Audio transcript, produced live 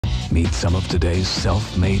Meet some of today's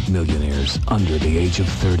self-made millionaires under the age of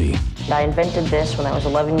 30. I invented this when I was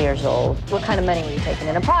 11 years old. What kind of money were you taking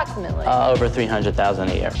in approximately? Over $300,000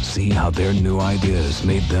 a year. See how their new ideas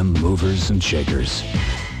made them movers and shakers.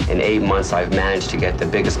 In 8 months, I've managed to get the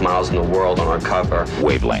biggest models in the world on our cover.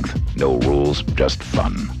 Wavelength. No rules, just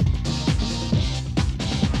fun.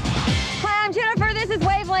 Hi, I'm Jennifer. This is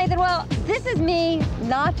Wavelength, and well, this is me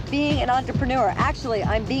not being an entrepreneur. Actually,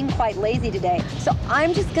 I'm being quite lazy today. So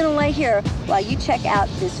I'm just gonna lay here while you check out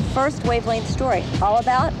this first Wavelength story, all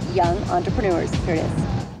about young entrepreneurs. Here it is.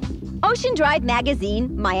 Ocean Drive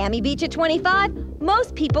magazine, Miami Beach at 25.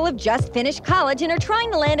 Most people have just finished college and are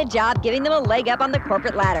trying to land a job, giving them a leg up on the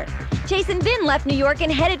corporate ladder. Jason Vinn left New York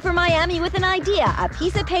and headed for Miami with an idea, a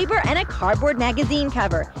piece of paper and a cardboard magazine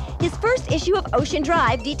cover. His first issue of Ocean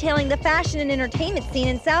Drive, detailing the fashion and entertainment scene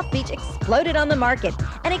in South Beach, exploded on the market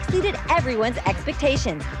and exceeded everyone's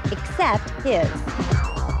expectations, except his.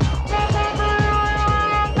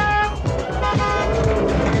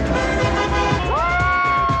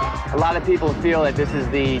 A lot of people feel that this is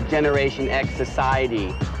the Generation X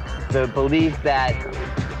society, the belief that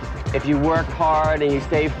if you work hard and you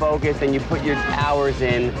stay focused and you put your hours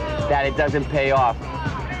in, that it doesn't pay off.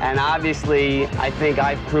 And obviously, I think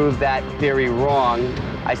I've proved that theory wrong.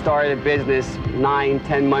 I started a business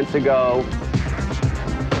 9-10 months ago.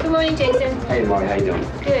 Good morning, Jason. Hey, Marty, how you doing?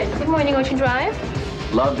 Good. Good morning, Ocean Drive.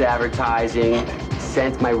 Loved advertising.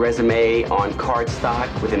 Sent my resume on cardstock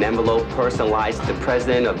with an envelope personalized to the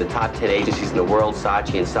president of the top 10 agencies in the world,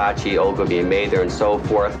 Saatchi & Saatchi, Ogilvy and Mather, and so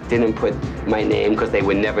forth. Didn't put my name because they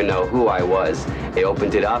would never know who I was. They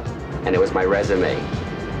opened it up, and it was my resume.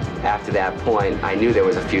 After that point, I knew there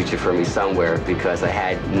was a future for me somewhere because I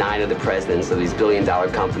had 9 of the presidents of these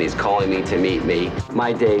billion-dollar companies calling me to meet me.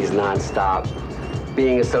 My days nonstop.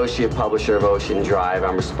 Being associate publisher of Ocean Drive,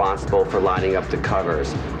 I'm responsible for lining up the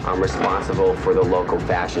covers. I'm responsible for the local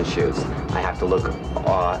fashion shoots. I have to look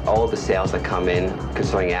at all of the sales that come in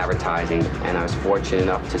concerning advertising, and I was fortunate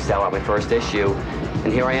enough to sell out my first issue.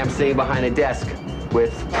 And here I am sitting behind a desk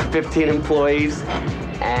with 15 employees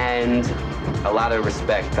and a lot of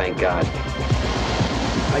respect, thank God.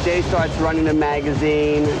 My day starts running the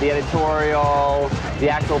magazine, the editorial, the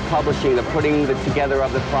actual publishing, the putting together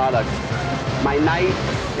of the product. My night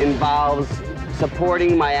involves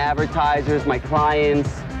supporting my advertisers, my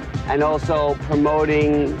clients, and also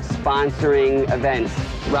promoting, sponsoring events.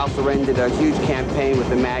 Ralph Lauren did a huge campaign with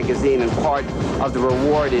the magazine, and part of the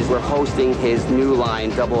reward is we're hosting his new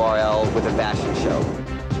line, RRL, with a fashion show.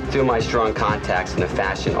 Through my strong contacts in the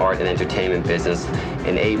fashion, art, and entertainment business,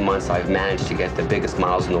 in 8 months I've managed to get the biggest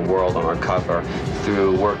models in the world on our cover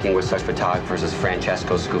through working with such photographers as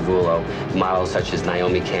Francesco Scavullo, models such as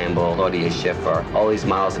Naomi Campbell, Claudia Schiffer. All these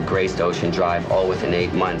models have graced Ocean Drive, all within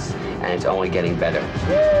 8 months, and it's only getting better.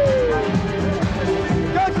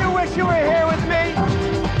 Don't you wish you were here with me?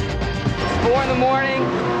 It's 4 in the morning.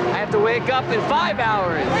 I have to wake up in 5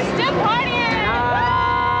 hours. We're still partying!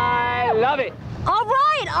 I love it.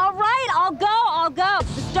 All right, I'll go.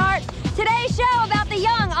 It's the start. Today's show about the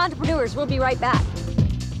young entrepreneurs. We'll be right back.